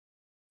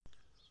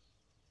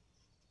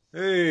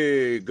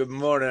Hey, good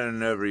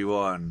morning,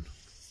 everyone.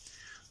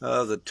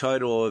 The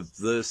title of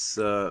this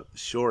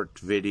short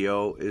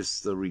video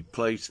is The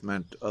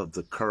Replacement of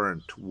the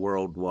Current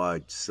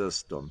Worldwide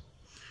System.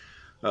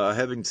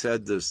 Having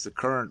said this, the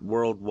current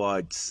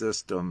worldwide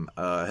system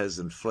has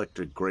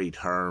inflicted great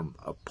harm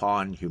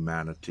upon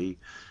humanity,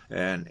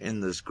 and in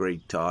this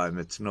great time,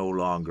 it's no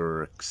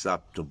longer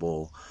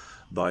acceptable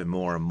by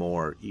more and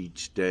more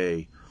each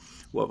day.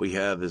 What we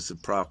have is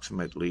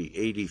approximately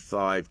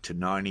 85 to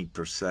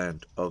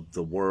 90% of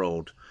the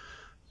world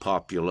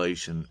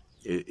population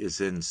is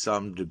in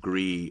some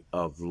degree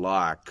of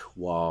lack,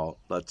 while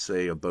let's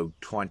say about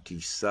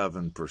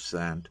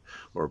 27%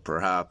 or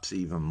perhaps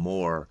even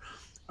more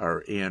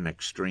are in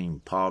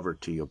extreme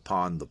poverty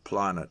upon the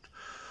planet.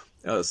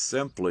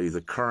 Simply,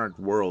 the current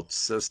world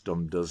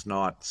system does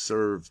not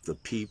serve the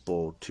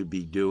people to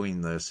be doing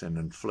this and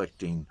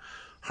inflicting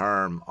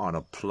harm on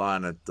a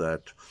planet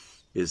that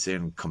is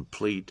in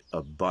complete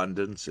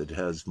abundance. It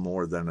has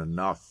more than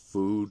enough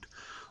food.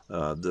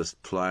 This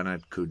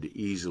planet could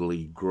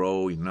easily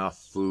grow enough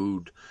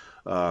food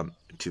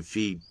to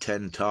feed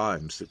 10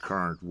 times the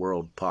current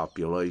world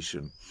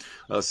population.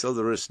 So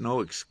there is no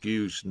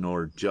excuse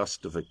nor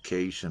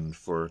justification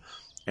for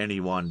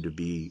anyone to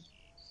be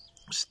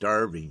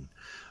starving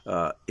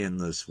in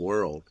this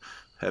world.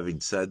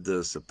 Having said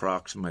this,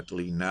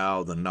 approximately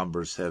now the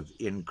numbers have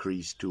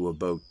increased to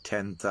about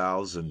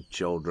 10,000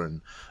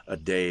 children a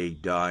day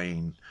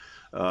dying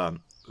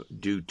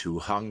due to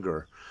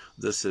hunger.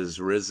 This has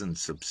risen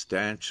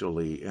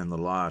substantially in the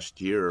last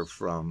year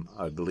from,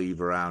 I believe,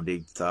 around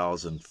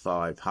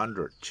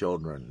 8,500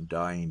 children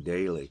dying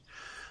daily.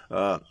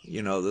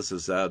 This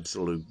is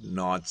absolute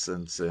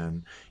nonsense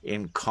and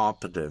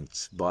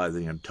incompetence by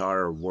the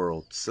entire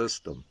world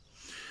system.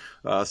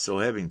 So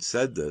having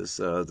said this,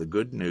 the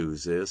good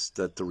news is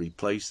that the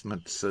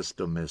replacement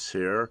system is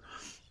here.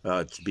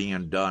 It's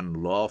being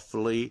done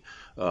lawfully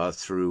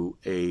through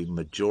a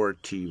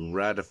majority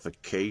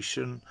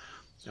ratification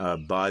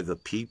by the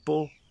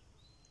people.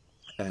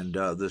 And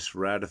this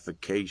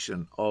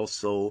ratification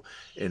also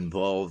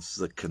involves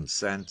the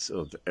consents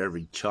of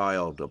every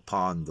child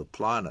upon the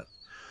planet.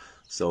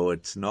 So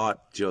it's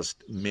not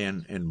just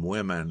men and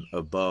women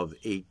above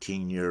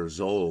 18 years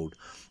old.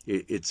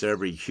 It's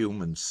every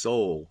human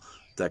soul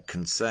that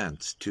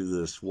consents to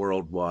this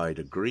worldwide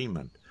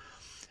agreement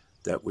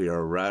that we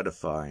are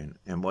ratifying.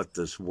 And what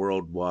this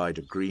worldwide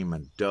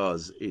agreement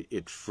does,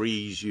 it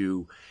frees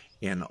you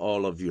in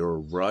all of your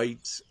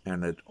rights,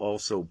 and it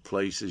also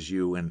places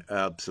you in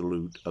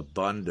absolute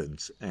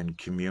abundance and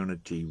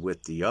community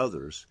with the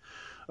others,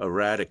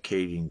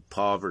 eradicating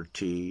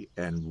poverty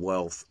and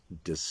wealth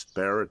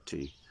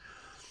disparity.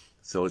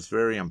 So it's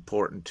very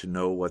important to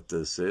know what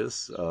this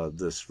is.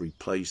 This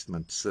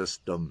replacement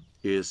system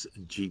is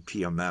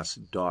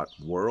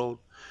gpms.world.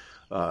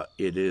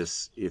 It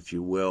is, if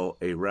you will,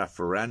 a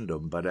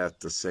referendum, but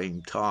at the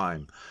same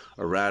time,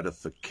 a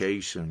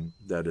ratification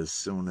that as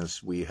soon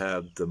as we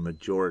have the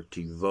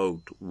majority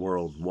vote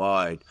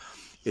worldwide,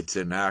 it's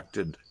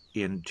enacted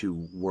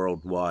into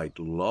worldwide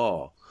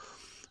law.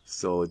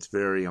 So it's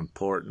very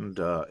important.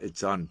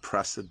 It's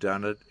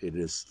unprecedented. It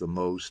is the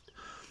most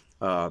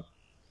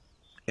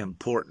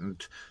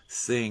important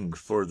thing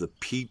for the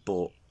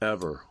people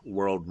ever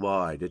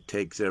worldwide. It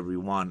takes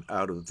everyone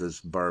out of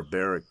this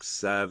barbaric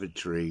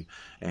savagery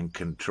and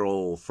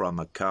control from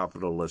a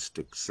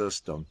capitalistic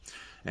system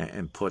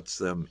and puts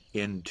them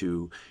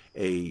into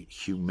a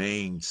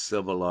humane,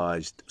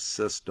 civilized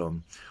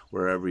system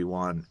where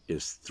everyone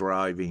is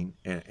thriving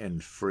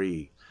and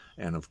free.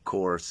 And of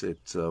course,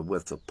 it's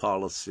with a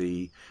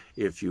policy,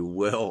 if you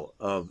will,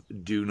 of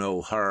do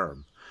no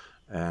harm.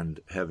 And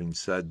having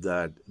said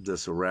that,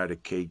 this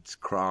eradicates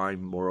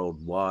crime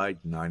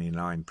worldwide,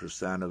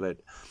 99% of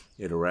it.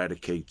 It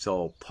eradicates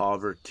all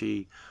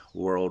poverty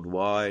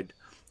worldwide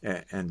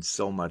and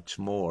so much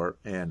more,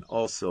 and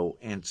also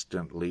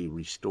instantly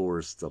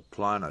restores the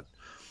planet.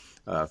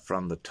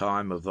 From the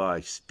time of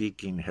I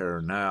speaking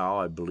here now,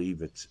 I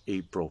believe it's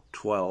April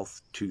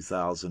 12th,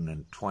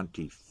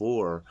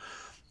 2024,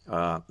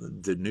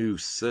 the new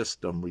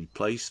system,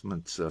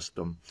 replacement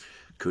system,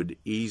 could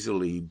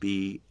easily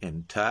be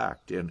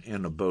intact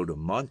in about a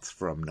month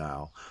from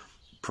now,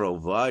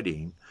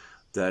 providing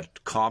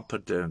that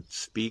competent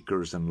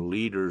speakers and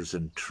leaders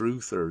and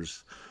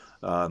truthers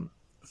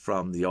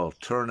from the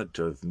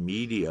alternative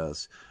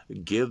medias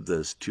give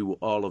this to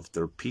all of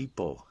their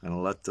people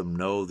and let them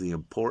know the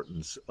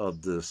importance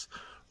of this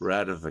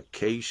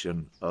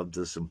ratification of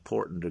this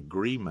important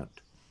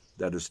agreement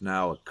that is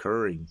now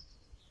occurring.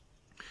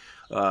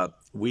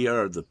 We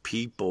are the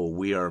people,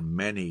 we are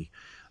many.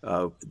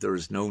 There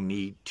is no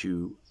need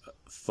to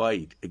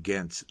fight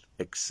against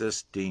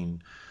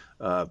existing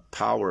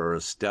power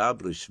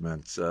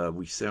establishments.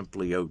 We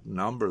simply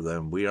outnumber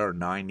them. We are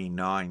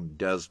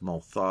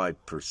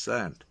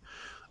 99.5%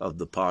 of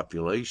the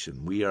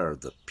population. We are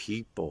the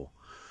people.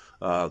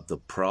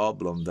 The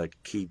problem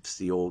that keeps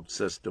the old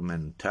system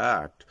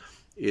intact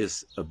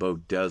is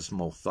about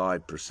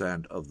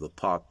 0.5% of the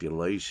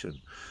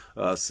population.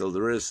 So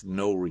there is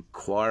no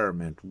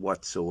requirement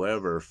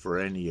whatsoever for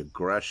any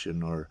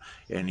aggression or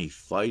any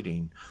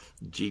fighting.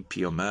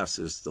 GPMS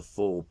is the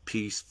full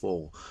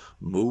peaceful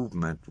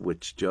movement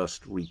which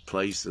just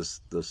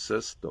replaces the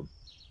system.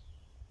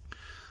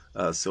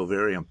 So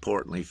very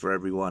importantly for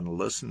everyone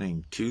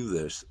listening to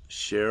this,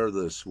 share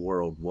this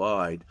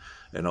worldwide,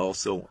 and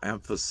also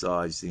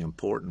emphasize the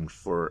importance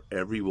for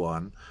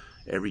everyone,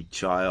 every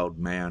child,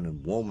 man,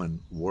 and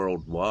woman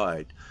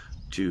worldwide,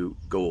 to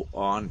go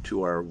on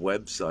to our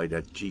website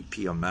at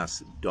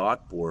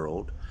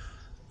gpms.world,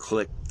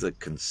 click the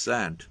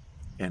consent,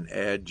 and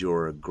add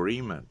your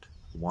agreement.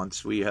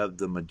 Once we have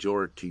the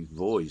majority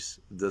voice,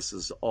 this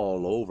is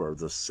all over.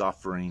 The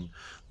suffering,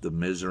 the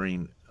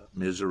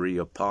misery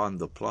upon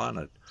the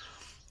planet.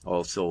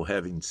 Also,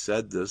 having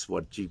said this,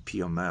 what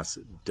GPMS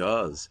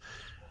does,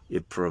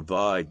 it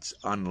provides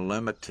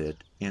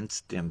unlimited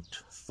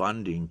instant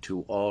funding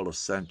to all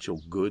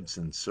essential goods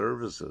and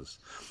services,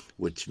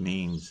 which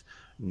means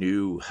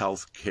new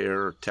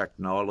healthcare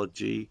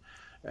technology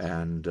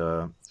and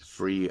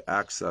free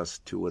access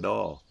to it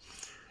all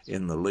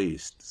in the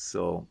least.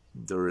 So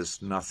there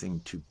is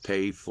nothing to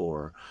pay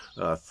for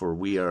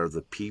we are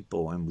the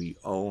people and we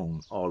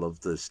own all of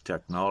this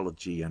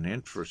technology and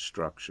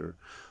infrastructure.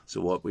 So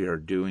what we are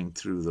doing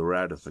through the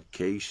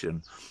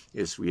ratification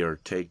is we are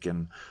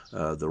taking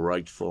the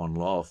rightful and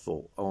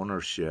lawful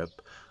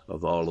ownership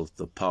of all of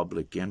the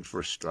public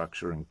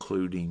infrastructure,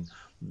 including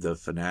the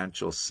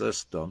financial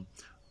system,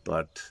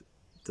 but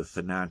the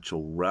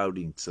financial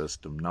routing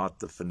system, not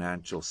the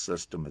financial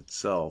system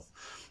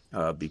itself,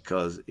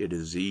 because it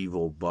is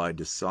evil by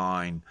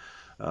design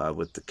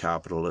with the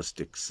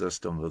capitalistic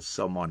system of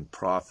someone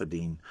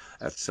profiting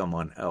at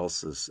someone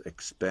else's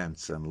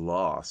expense and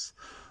loss.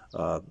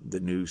 The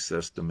new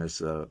system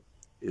is a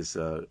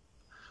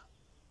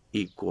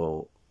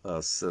equal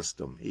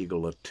system,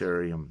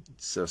 egalitarian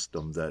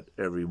system, that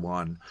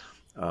everyone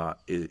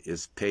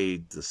is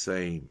paid the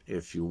same,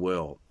 if you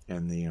will,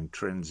 and the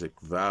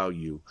intrinsic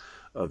value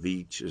of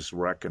each is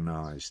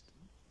recognized.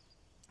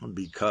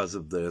 Because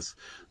of this,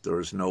 there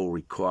is no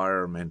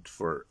requirement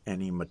for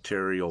any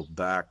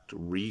material-backed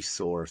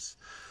resource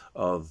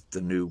of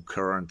the new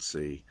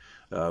currency.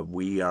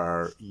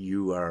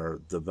 You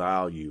are the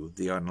value,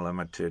 the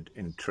unlimited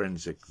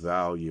intrinsic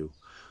value.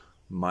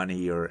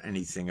 Money or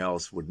anything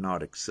else would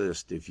not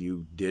exist if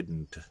you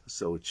didn't.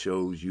 So it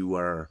shows you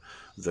are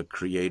the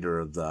creator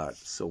of that.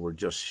 So we're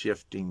just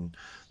shifting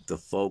the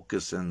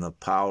focus and the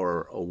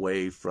power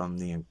away from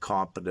the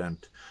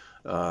incompetent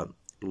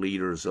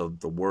leaders of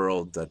the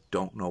world that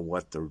don't know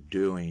what they're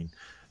doing,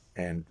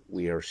 and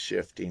we are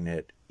shifting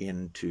it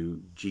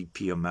into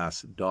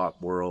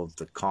gpms.world,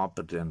 the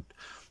competent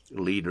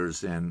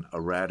leaders, and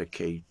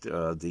eradicate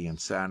the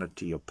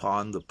insanity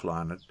upon the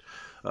planet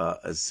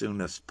as soon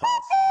as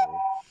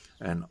possible,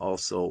 and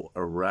also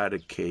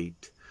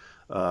eradicate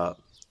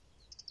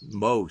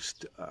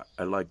most,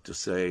 I like to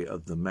say,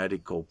 of the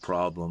medical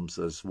problems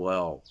as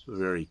well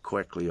very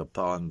quickly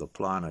upon the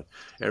planet.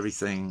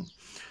 Everything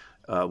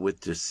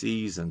with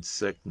disease and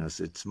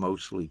sickness, it's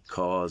mostly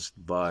caused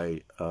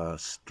by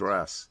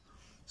stress.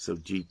 So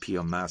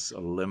GPMS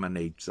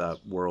eliminates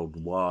that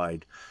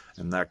worldwide,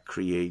 and that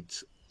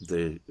creates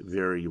the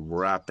very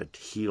rapid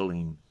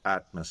healing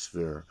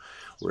atmosphere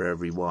where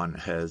everyone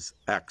has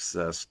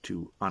access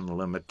to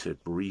unlimited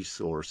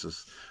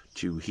resources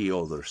to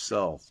heal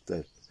themselves,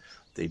 that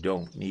they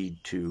don't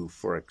need to,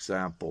 for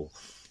example,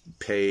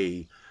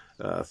 pay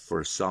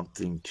for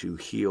something to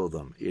heal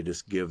them. It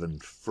is given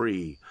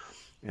free.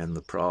 And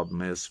the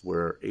problem is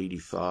where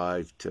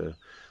 85 to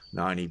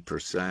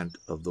 90%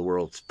 of the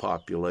world's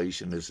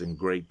population is in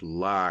great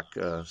lack,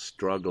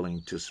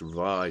 struggling to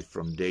survive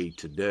from day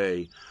to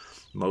day.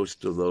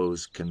 Most of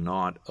those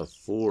cannot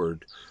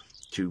afford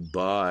to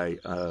buy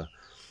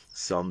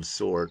some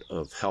sort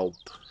of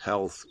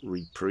health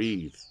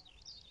reprieve.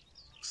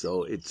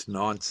 So it's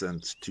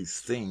nonsense to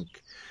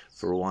think,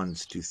 for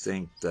ones to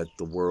think that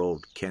the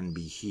world can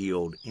be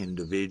healed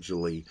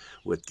individually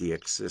with the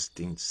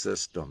existing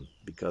system,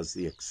 because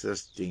the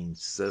existing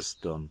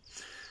system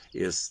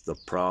is the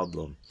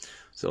problem.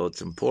 So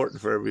it's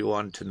important for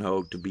everyone to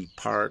know to be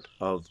part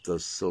of the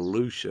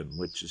solution,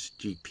 which is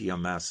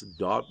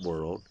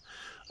gpms.world.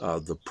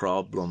 The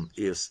problem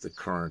is the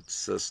current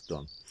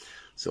system.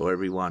 So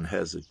everyone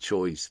has a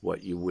choice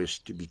what you wish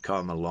to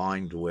become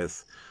aligned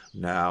with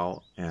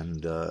now,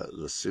 and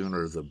the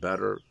sooner the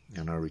better.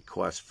 And I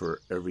request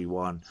for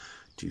everyone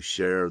to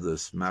share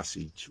this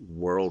message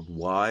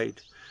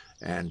worldwide,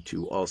 and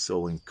to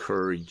also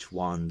encourage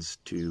ones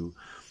to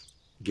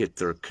get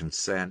their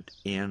consent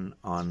in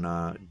on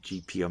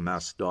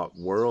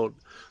gpms.world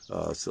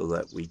so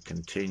that we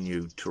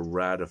continue to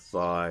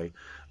ratify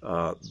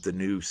the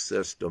new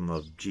system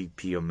of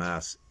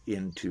GPMS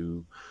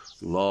into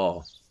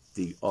law,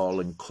 the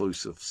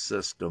all-inclusive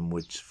system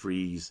which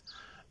frees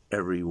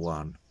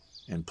everyone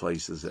and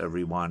places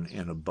everyone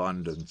in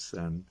abundance,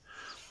 and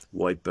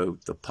wipe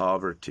out the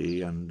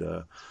poverty and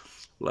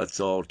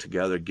let's all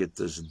together get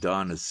this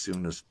done as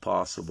soon as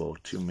possible.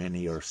 Too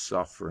many are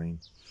suffering,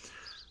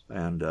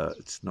 and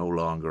it's no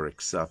longer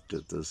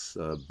accepted, this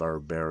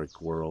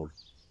barbaric world.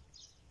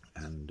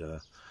 And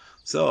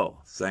so,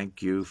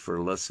 thank you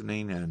for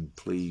listening, and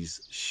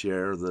please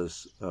share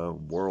this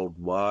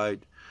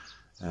worldwide,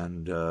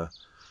 and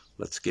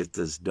let's get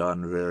this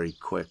done very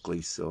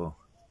quickly so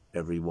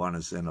everyone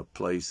is in a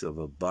place of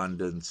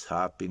abundance,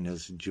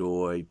 happiness,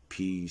 joy,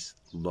 peace,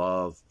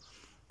 love,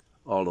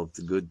 all of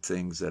the good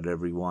things that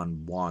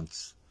everyone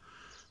wants.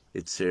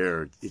 It's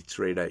here. It's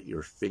right at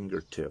your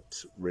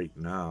fingertips right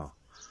now.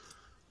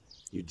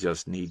 You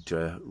just need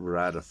to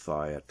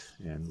ratify it.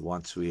 And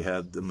once we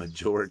have the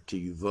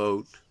majority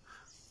vote,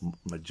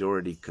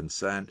 majority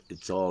consent,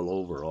 it's all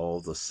over. All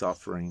the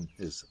suffering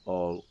is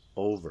all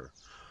over.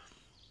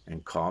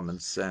 And common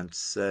sense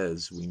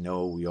says we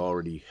know we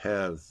already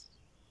have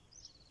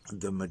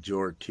the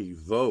majority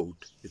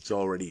vote. It's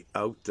already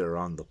out there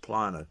on the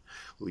planet.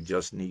 We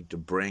just need to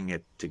bring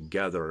it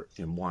together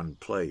in one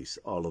place,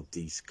 all of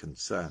these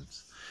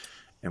consents.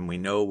 And we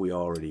know we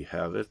already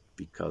have it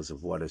because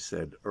of what I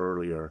said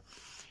earlier.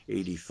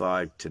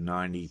 85 to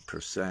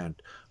 90%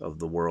 of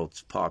the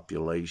world's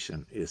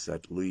population is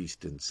at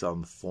least in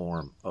some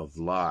form of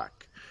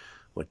lack.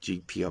 What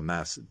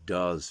GPMS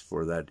does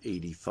for that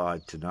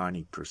 85 to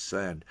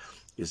 90%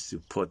 is to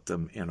put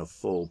them in a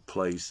full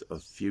place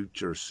of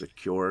future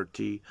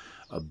security,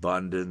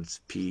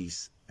 abundance,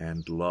 peace,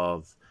 and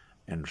love,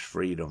 and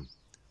freedom.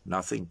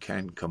 Nothing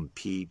can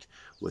compete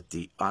with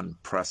the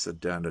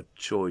unprecedented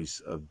choice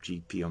of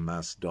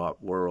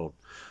GPMS.world.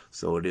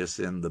 So it is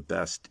in the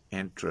best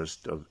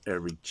interest of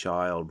every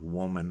child,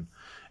 woman,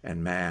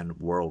 and man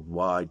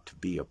worldwide to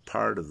be a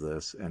part of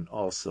this and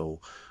also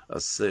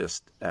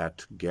assist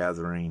at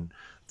gathering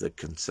the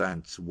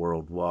consents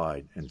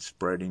worldwide and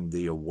spreading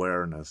the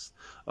awareness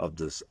of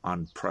this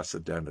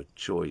unprecedented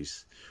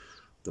choice.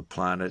 The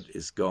planet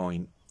is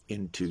going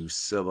into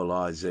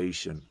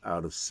civilization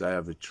out of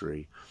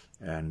savagery,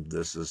 and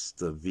this is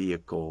the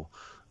vehicle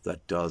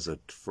that does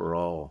it for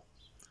all,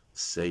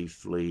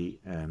 safely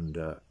and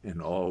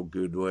in all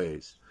good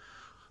ways.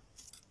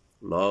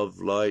 Love,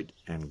 light,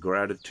 and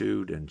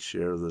gratitude, and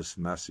share this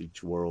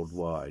message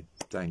worldwide.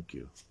 Thank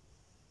you.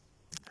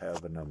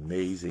 Have an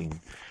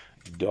amazing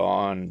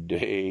dawn,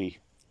 day,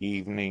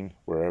 evening,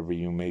 wherever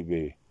you may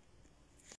be.